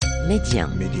ميديا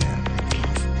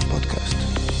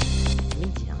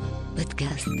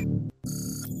بودكاست.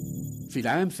 في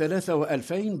العام 3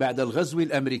 وألفين بعد الغزو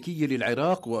الأمريكي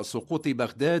للعراق وسقوط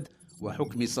بغداد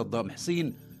وحكم صدام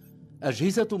حسين،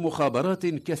 أجهزة مخابرات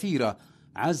كثيرة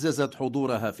عززت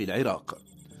حضورها في العراق.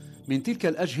 من تلك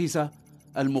الأجهزة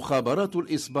المخابرات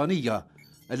الإسبانية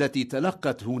التي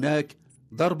تلقت هناك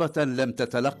ضربة لم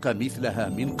تتلق مثلها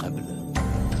من قبل.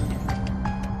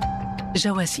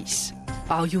 جواسيس،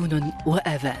 عيون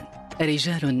وآذان،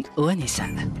 رجال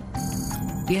ونساء،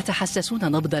 يتحسسون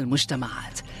نبض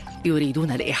المجتمعات،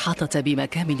 يريدون الإحاطة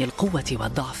بمكامن القوة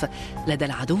والضعف لدى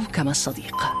العدو كما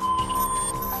الصديق.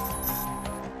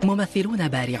 ممثلون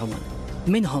بارعون،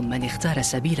 منهم من اختار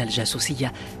سبيل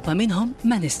الجاسوسية ومنهم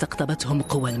من استقطبتهم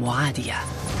قوى المعادية.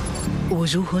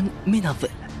 وجوه من الظل،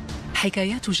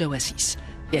 حكايات جواسيس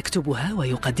يكتبها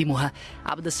ويقدمها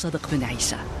عبد الصادق بن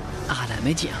عيسى على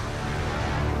ميديا.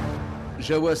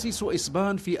 جواسيس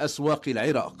إسبان في أسواق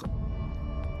العراق.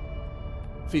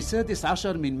 في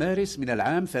 16 من مارس من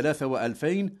العام 3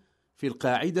 وألفين في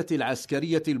القاعدة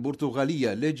العسكرية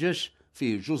البرتغالية لجش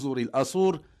في جزر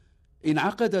الأصور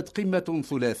انعقدت قمة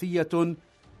ثلاثية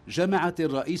جمعت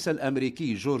الرئيس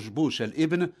الأمريكي جورج بوش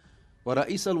الابن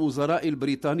ورئيس الوزراء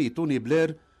البريطاني توني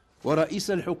بلير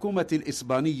ورئيس الحكومة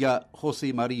الإسبانية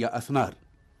خوسي ماريا أثنار.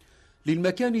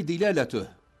 للمكان دلالته: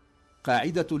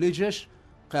 قاعدة لجش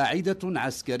قاعدة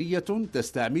عسكرية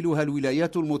تستعملها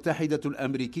الولايات المتحدة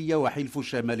الأمريكية وحلف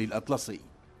الشمال الأطلسي.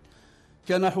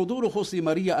 كان حضور خوسي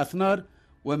ماريا أثنار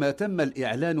وما تم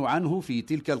الإعلان عنه في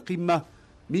تلك القمة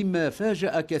مما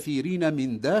فاجأ كثيرين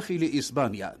من داخل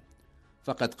إسبانيا،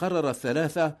 فقد قرر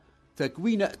الثلاثة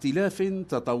تكوين ائتلاف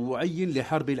تطوعي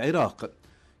لحرب العراق،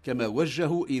 كما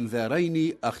وجهوا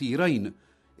إنذارين أخيرين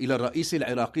إلى الرئيس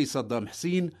العراقي صدام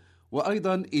حسين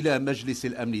وأيضا إلى مجلس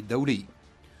الأمن الدولي.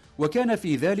 وكان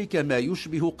في ذلك ما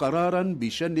يشبه قرارا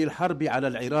بشن الحرب على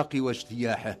العراق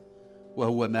واجتياحه،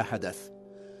 وهو ما حدث.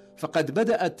 فقد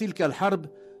بدأت تلك الحرب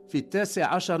في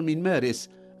 19 من مارس،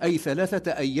 أي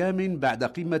 3 أيام بعد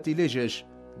قمة لجش،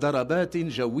 ضربات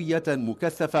جوية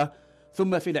مكثفة،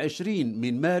 ثم في 20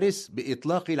 من مارس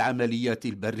بإطلاق العمليات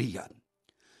البرية.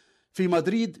 في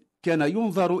مدريد كان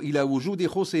ينظر إلى وجود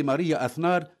خوسي ماريا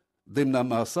أثنار ضمن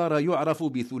ما صار يعرف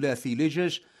بثلاثي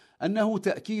لجش أنه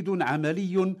تأكيد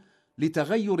عملي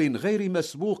لتغير غير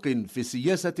مسبوق في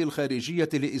السياسة الخارجية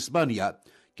لإسبانيا.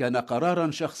 كان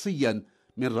قرارا شخصيا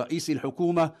من رئيس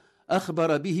الحكومة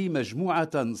أخبر به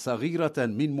مجموعة صغيرة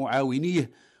من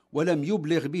معاونيه، ولم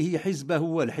يبلغ به حزبه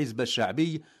والحزب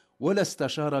الشعبي، ولا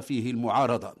استشار فيه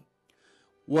المعارضة.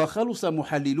 وخلص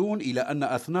محللون إلى أن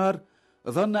أثنار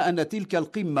ظن أن تلك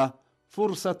القمة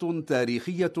فرصة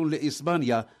تاريخية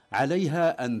لإسبانيا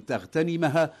عليها أن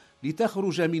تغتنمها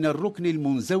لتخرج من الركن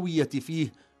المنزوية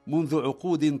فيه منذ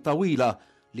عقود طويلة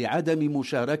لعدم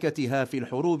مشاركتها في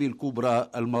الحروب الكبرى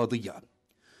الماضية.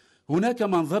 هناك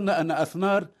من ظن أن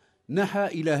أثنار نحى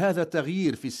إلى هذا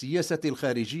التغيير في السياسة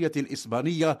الخارجية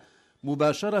الإسبانية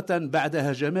مباشرة بعد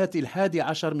هجمات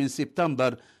 11 من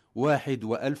سبتمبر 1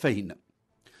 وألفين.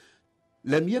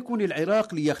 لم يكن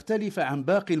العراق ليختلف عن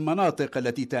باقي المناطق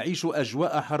التي تعيش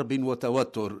أجواء حرب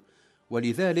وتوتر،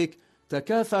 ولذلك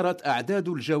تكاثرت أعداد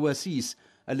الجواسيس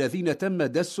الذين تم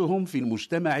دسهم في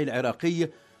المجتمع العراقي،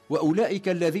 وأولئك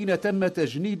الذين تم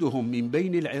تجنيدهم من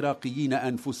بين العراقيين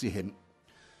أنفسهم.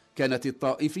 كانت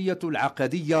الطائفية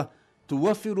العقدية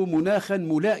توفر مناخا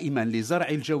ملائما لزرع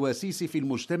الجواسيس في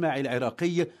المجتمع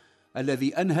العراقي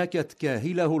الذي أنهكت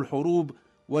كاهله الحروب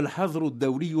والحظر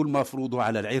الدولي المفروض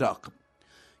على العراق.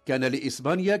 كان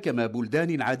لإسبانيا كما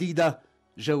بلدان عديدة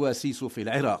جواسيس في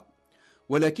العراق،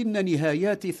 ولكن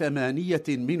نهايات 8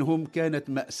 منهم كانت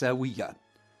مأساوية.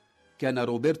 كان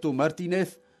روبرتو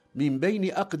مارتينيز من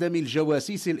بين أقدم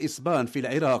الجواسيس الإسبان في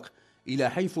العراق إلى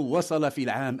حيث وصل في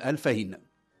العام 2000.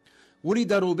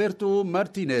 ولد روبرتو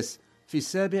مارتينيز في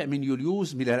 7 من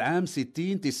يوليوز من العام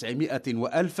 60 900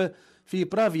 وألف في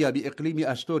برافيا بإقليم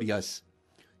أستورياس.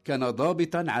 كان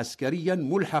ضابطا عسكريا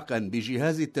ملحقا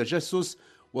بجهاز التجسس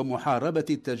ومحاربة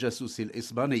التجسس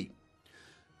الإسباني.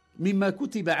 مما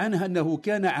كتب عنه أنه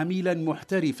كان عميلا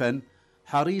محترفا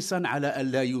حريصا على أن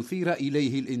لا يثير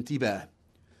إليه الانتباه،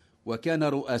 وكان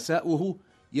رؤساؤه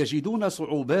يجدون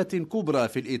صعوبات كبرى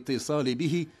في الاتصال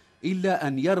به إلا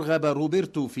أن يرغب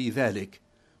روبرتو في ذلك،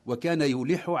 وكان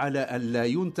يلح على أن لا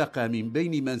ينتقى من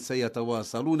بين من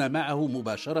سيتواصلون معه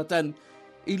مباشرة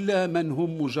إلا من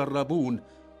هم مجربون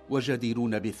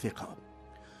وجديرون بالثقة.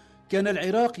 كان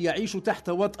العراق يعيش تحت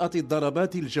وطأة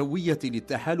الضربات الجوية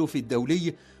للتحالف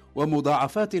الدولي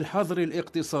ومضاعفات الحظر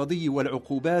الاقتصادي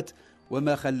والعقوبات،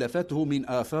 وما خلفته من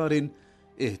آثار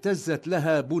اهتزت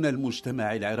لها بنى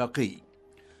المجتمع العراقي.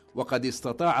 وقد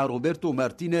استطاع روبرتو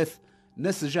مارتينيز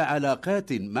نسج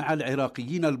علاقات مع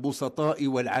العراقيين البسطاء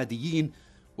والعاديين،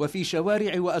 وفي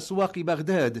شوارع وأسواق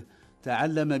بغداد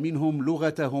تعلم منهم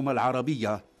لغتهم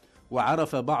العربية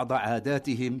وعرف بعض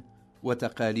عاداتهم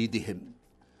وتقاليدهم.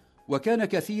 وكان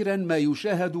كثيرا ما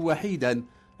يشاهد وحيدا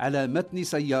على متن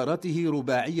سيارته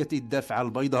رباعية الدفع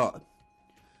البيضاء.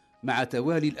 مع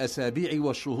توالي الأسابيع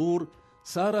والشهور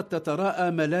صارت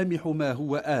تتراءى ملامح ما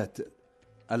هو آت: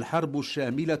 الحرب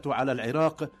الشاملة على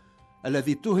العراق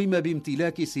الذي اتهم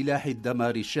بامتلاك سلاح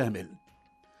الدمار الشامل.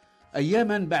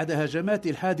 أياما بعد هجمات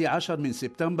 11 من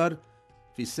سبتمبر،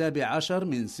 في 17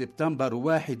 من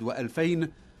سبتمبر 2001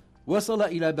 وصل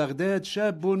إلى بغداد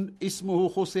شاب اسمه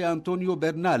خوسيه أنطونيو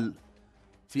برنال،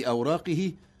 في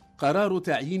أوراقه قرار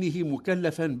تعيينه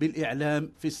مكلفا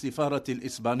بالإعلام في السفارة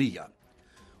الإسبانية.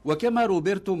 وكما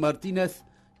روبرتو مارتينيز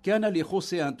كان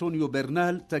لخوسيه أنطونيو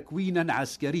برنال تكوينا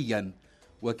عسكريا،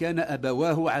 وكان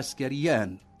أبواه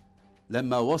عسكريان.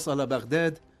 لما وصل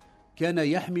بغداد كان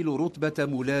يحمل رتبة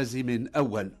ملازم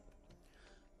أول.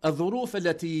 الظروف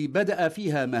التي بدأ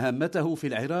فيها مهمته في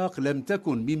العراق لم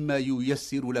تكن مما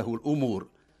ييسر له الأمور.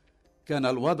 كان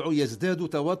الوضع يزداد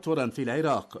توترا في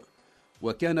العراق،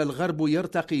 وكان الغرب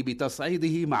يرتقي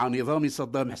بتصعيده مع نظام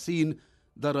صدام حسين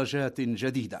درجات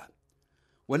جديدة.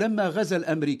 ولما غزا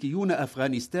الأمريكيون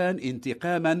أفغانستان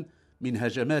انتقاما من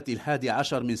هجمات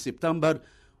 11 من سبتمبر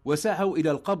وسعوا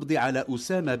إلى القبض على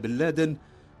أسامة بن لادن،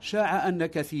 شاع أن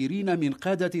كثيرين من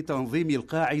قادة تنظيم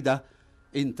القاعدة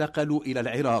انتقلوا إلى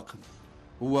العراق.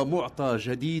 هو معطى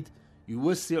جديد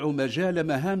يوسع مجال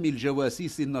مهام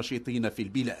الجواسيس النشطين في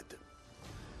البلاد.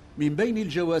 من بين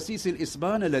الجواسيس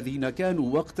الإسبان الذين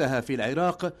كانوا وقتها في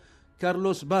العراق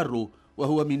كارلوس بارو،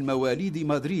 وهو من مواليد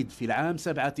مدريد في العام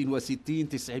 67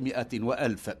 900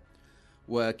 وألف،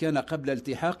 وكان قبل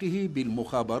التحاقه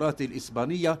بالمخابرات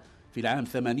الإسبانية في العام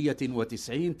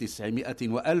 98 900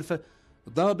 وألف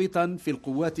ضابطا في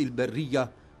القوات البرية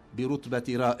برتبة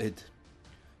رائد.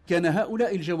 كان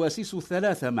هؤلاء الجواسيس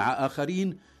الثلاثة مع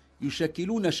آخرين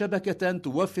يشكلون شبكة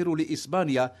توفر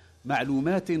لإسبانيا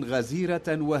معلومات غزيرة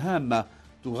وهامة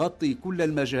تغطي كل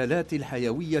المجالات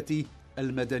الحيوية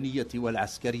المدنية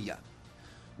والعسكرية،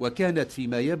 وكانت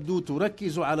فيما يبدو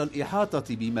تركز على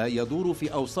الإحاطة بما يدور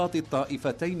في أوساط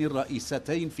الطائفتين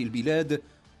الرئيستين في البلاد،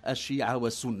 الشيعة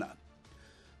والسنة.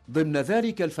 ضمن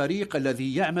ذلك الفريق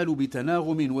الذي يعمل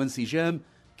بتناغم وانسجام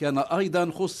كان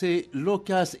أيضا خوسيه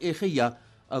لوكاس إيخيا،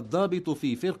 الضابط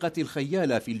في فرقة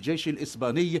الخيالة في الجيش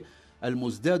الإسباني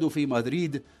المزداد في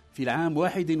مدريد في العام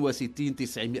 61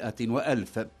 900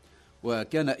 وألف،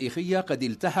 وكان إيخيا قد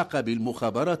التحق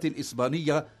بالمخابرات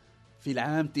الإسبانية في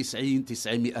العام 90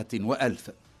 900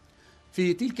 وألف.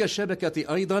 في تلك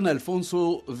الشبكة أيضا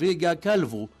ألفونسو فيغا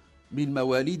كالفو من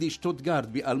مواليد شتوتغارت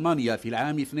بألمانيا في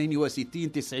العام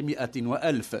 62 900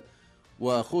 وألف،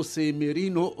 وخوسيه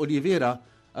ميرينو أوليفيرا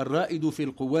الرائد في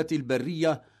القوات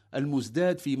البرية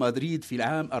المزداد في مدريد في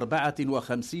العام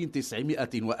 54 900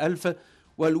 وألف،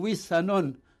 ولويس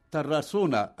ثانون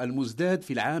تراسونا المزداد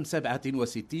في العام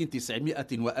 67 900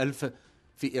 وألف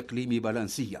في إقليم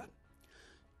بلنسيا.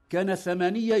 كان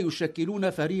الثمانية يشكلون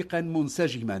فريقا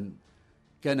منسجما.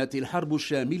 كانت الحرب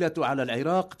الشاملة على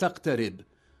العراق تقترب،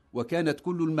 وكانت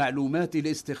كل المعلومات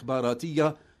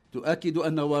الاستخباراتية تؤكد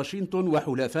أن واشنطن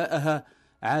وحلفائها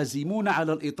عازمون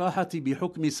على الإطاحة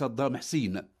بحكم صدام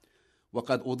حسين.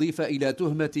 وقد أضيف إلى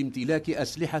تهمة امتلاك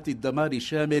أسلحة الدمار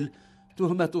الشامل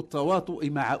تهمة التواطؤ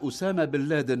مع أسامة بن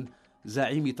لادن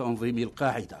زعيم تنظيم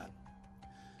القاعدة.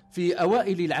 في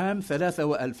أوائل العام 3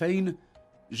 وألفين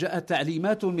جاءت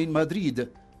تعليمات من مدريد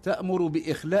تأمر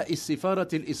بإخلاء السفارة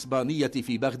الإسبانية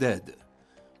في بغداد،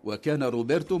 وكان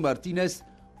روبرتو مارتينيز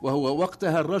وهو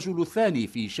وقتها الرجل الثاني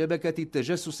في شبكة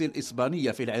التجسس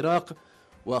الإسبانية في العراق،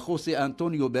 وخوسيه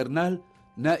أنطونيو برنال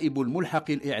نائب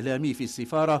الملحق الإعلامي في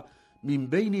السفارة من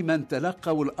بين من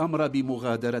تلقوا الأمر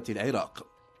بمغادرة العراق.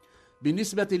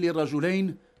 بالنسبة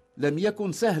للرجلين لم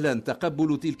يكن سهلا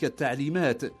تقبل تلك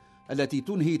التعليمات التي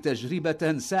تنهي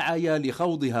تجربة سعيا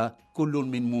لخوضها كل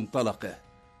من منطلقه.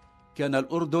 كان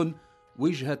الأردن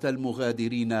وجهة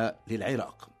المغادرين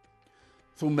للعراق.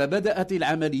 ثم بدأت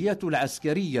العمليات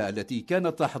العسكرية التي كان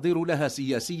التحضير لها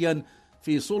سياسيا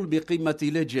في صلب قمة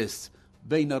ليجيس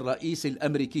بين الرئيس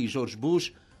الأمريكي جورج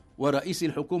بوش ورئيس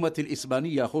الحكومة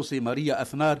الإسبانية خوسيه ماريا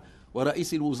أثنار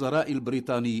ورئيس الوزراء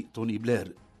البريطاني توني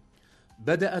بلير.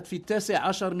 بدأت في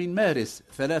 19 من مارس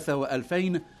 3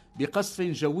 وألفين بقصف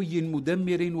جوي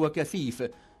مدمر وكثيف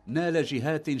نال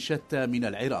جهات شتى من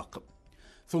العراق.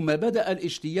 ثم بدأ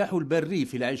الاجتياح البري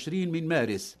في 20 من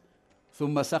مارس،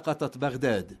 ثم سقطت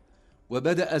بغداد،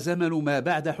 وبدأ زمن ما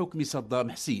بعد حكم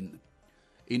صدام حسين.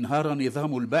 انهار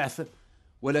نظام البعث،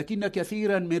 ولكن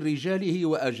كثيرا من رجاله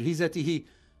وأجهزته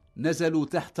نزلوا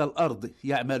تحت الأرض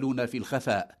يعملون في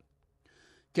الخفاء.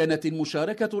 كانت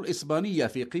المشاركة الإسبانية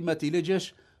في قمة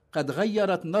لجش قد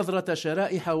غيرت نظرة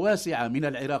شرائح واسعة من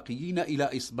العراقيين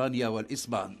إلى إسبانيا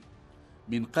والإسبان.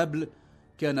 من قبل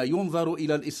كان ينظر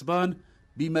إلى الإسبان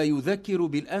بما يذكر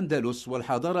بالأندلس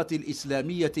والحضارة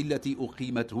الإسلامية التي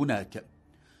أقيمت هناك.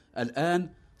 الآن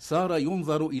صار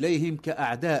ينظر إليهم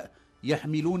كأعداء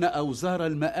يحملون أوزار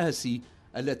المآسي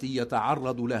التي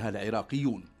يتعرض لها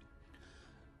العراقيون.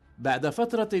 بعد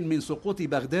فترة من سقوط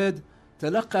بغداد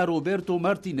تلقى روبرتو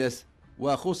مارتينيز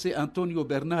وخوسي أنطونيو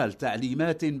برنال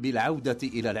تعليمات بالعودة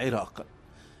إلى العراق.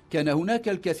 كان هناك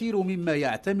الكثير مما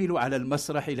يعتمل على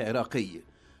المسرح العراقي،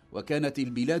 وكانت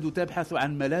البلاد تبحث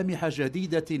عن ملامح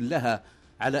جديدة لها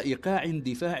على إيقاع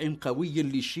دفاع قوي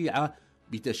للشيعة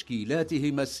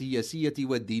بتشكيلاتهم السياسية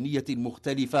والدينية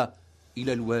المختلفة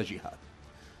إلى الواجهة.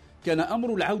 كان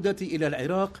أمر العودة إلى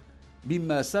العراق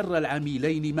مما سر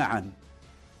العميلين معا،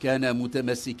 كانا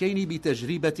متمسكين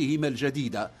بتجربتهما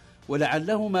الجديدة،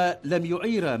 ولعلهما لم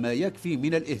يعيرا ما يكفي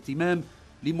من الاهتمام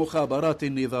لمخابرات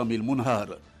النظام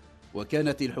المنهار.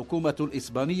 وكانت الحكومة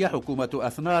الإسبانية حكومة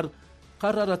أثنار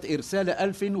قررت إرسال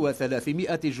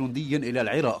 1300 جندي إلى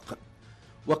العراق،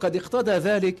 وقد اقتضى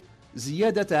ذلك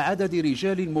زيادة عدد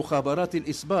رجال المخابرات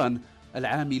الإسبان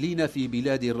العاملين في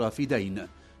بلاد الرافدين.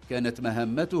 كانت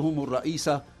مهمتهم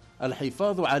الرئيسة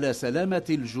الحفاظ على سلامة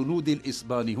الجنود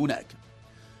الإسبان هناك.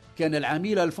 كان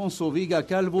العميل ألفونسو فيغا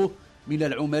كالفو من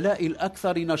العملاء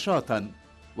الأكثر نشاطا،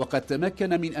 وقد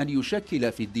تمكن من أن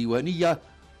يشكل في الديوانية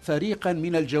فريقا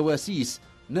من الجواسيس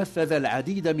نفذ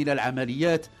العديد من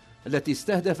العمليات التي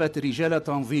استهدفت رجال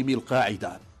تنظيم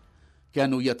القاعدة.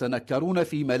 كانوا يتنكرون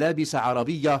في ملابس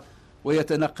عربية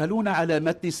ويتنقلون على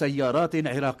متن سيارات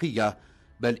عراقية،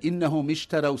 بل إنهم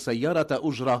اشتروا سيارة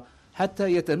أجرة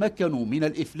حتى يتمكنوا من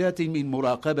الإفلات من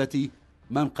مراقبة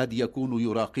من قد يكون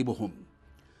يراقبهم.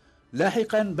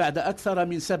 لاحقا بعد أكثر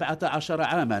من 17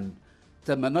 عاما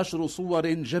تم نشر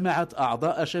صور جمعت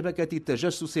أعضاء شبكة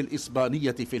التجسس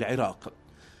الإسبانية في العراق.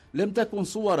 لم تكن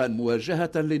صورا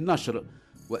موجهة للنشر،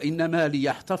 وإنما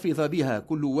ليحتفظ بها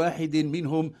كل واحد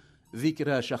منهم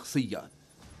ذكرى شخصية.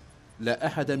 لا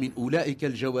أحد من أولئك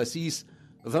الجواسيس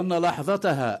ظن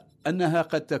لحظتها أنها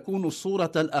قد تكون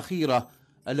الصورة الأخيرة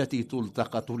التي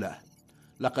تلتقط له.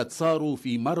 لقد صاروا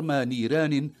في مرمى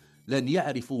نيران لن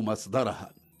يعرفوا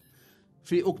مصدرها.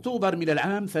 في أكتوبر من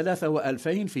العام 3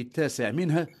 وألفين في 9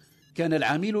 منه كان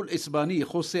العميل الإسباني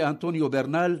خوسي أنطونيو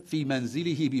برنال في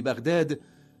منزله ببغداد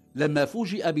لما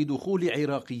فوجئ بدخول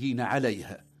عراقيين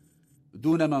عليه.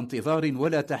 دون ما انتظار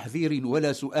ولا تحذير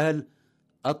ولا سؤال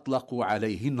أطلقوا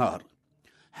عليه النار.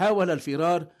 حاول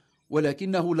الفرار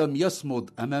ولكنه لم يصمد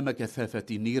أمام كثافة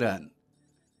النيران.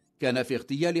 كان في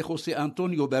اغتيال خوسي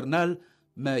أنطونيو برنال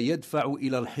ما يدفع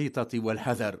إلى الحيطة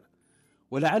والحذر،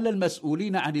 ولعل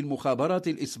المسؤولين عن المخابرات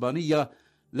الإسبانية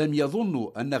لم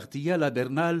يظنوا أن اغتيال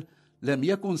برنال لم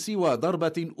يكن سوى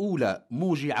ضربة أولى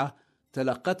موجعة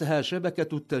تلقتها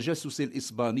شبكة التجسس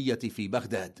الإسبانية في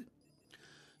بغداد.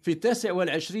 في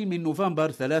 29 من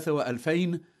نوفمبر 3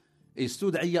 وألفين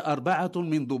استدعي 4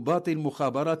 من ضباط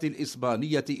المخابرات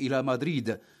الإسبانية إلى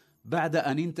مدريد بعد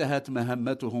أن انتهت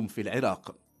مهمتهم في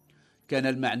العراق. كان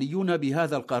المعنيون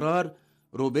بهذا القرار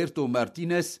روبرتو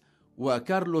مارتينيز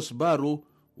وكارلوس بارو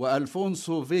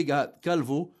وألفونسو فيغا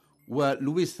كالفو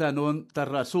ولويس ثانون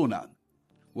تراسونا،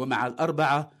 ومع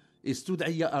الأربعة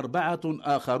استدعي 4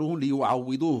 آخرون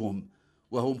ليعوضوهم،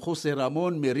 وهم خوسي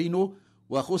رامون ميرينو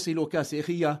وخوسي لوكاس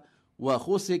إخيا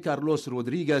وخوسي كارلوس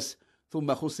رودريغيز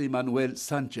ثم خوسي مانويل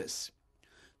سانشيز.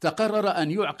 تقرر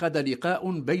أن يعقد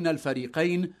لقاء بين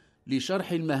الفريقين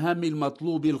لشرح المهام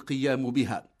المطلوب القيام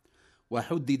بها،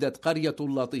 وحددت قرية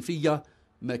اللطيفية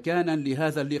مكانا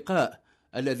لهذا اللقاء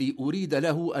الذي أريد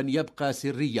له أن يبقى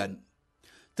سريا.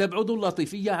 تبعد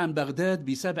اللطيفية عن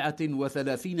بغداد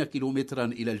ب37 كيلومترا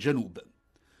إلى الجنوب.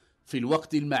 في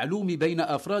الوقت المعلوم بين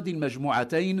أفراد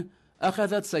المجموعتين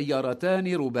أخذت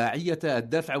سيارتان رباعية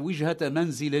الدفع وجهة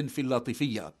منزل في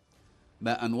اللطيفية،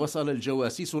 ما أن وصل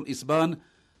الجواسيس الإسبان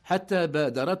حتى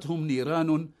بادرتهم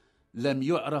نيران لم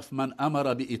يعرف من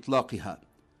أمر بإطلاقها.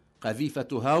 قذيفة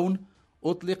هاون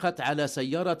أطلقت على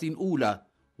سيارة أولى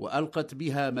وألقت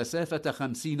بها مسافة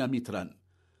 50 مترا.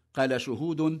 قال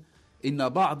شهود إن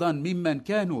بعضا ممن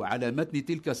كانوا على متن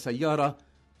تلك السيارة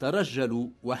ترجلوا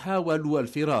وحاولوا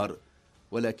الفرار،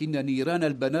 ولكن نيران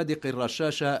البنادق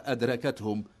الرشاشة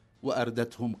أدركتهم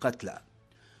وأردتهم قتلى.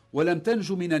 ولم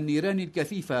تنج من النيران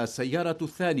الكثيفة السيارة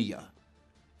الثانية.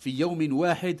 في يوم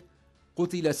واحد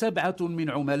قتل 7 من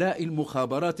عملاء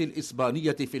المخابرات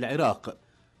الإسبانية في العراق،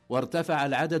 وارتفع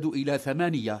العدد إلى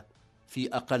 8 في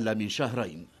أقل من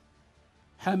شهرين.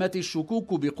 حامت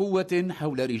الشكوك بقوة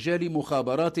حول رجال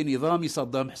مخابرات نظام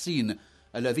صدام حسين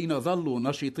الذين ظلوا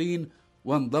نشطين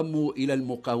وانضموا إلى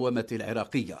المقاومة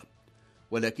العراقية،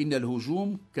 ولكن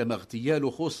الهجوم كما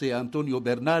اغتيال خوسي أنطونيو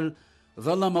برنال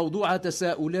ظل موضوع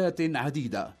تساؤلات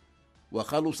عديدة،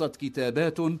 وخلصت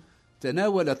كتابات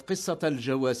تناولت قصة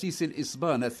الجواسيس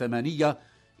الإسبان الثمانية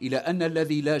إلى أن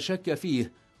الذي لا شك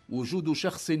فيه وجود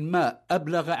شخص ما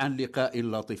أبلغ عن لقاء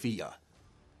اللطيفية.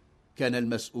 كان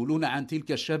المسؤولون عن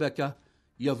تلك الشبكة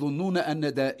يظنون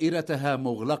أن دائرتها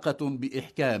مغلقة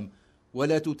بإحكام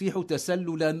ولا تتيح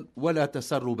تسللا ولا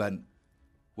تسربا،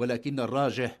 ولكن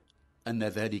الراجح أن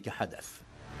ذلك حدث.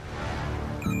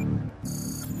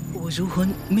 وجوه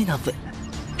من الظل،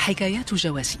 حكايات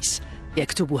جواسيس،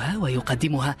 يكتبها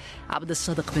ويقدمها عبد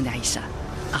الصادق بن عيسى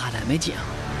على ميديا.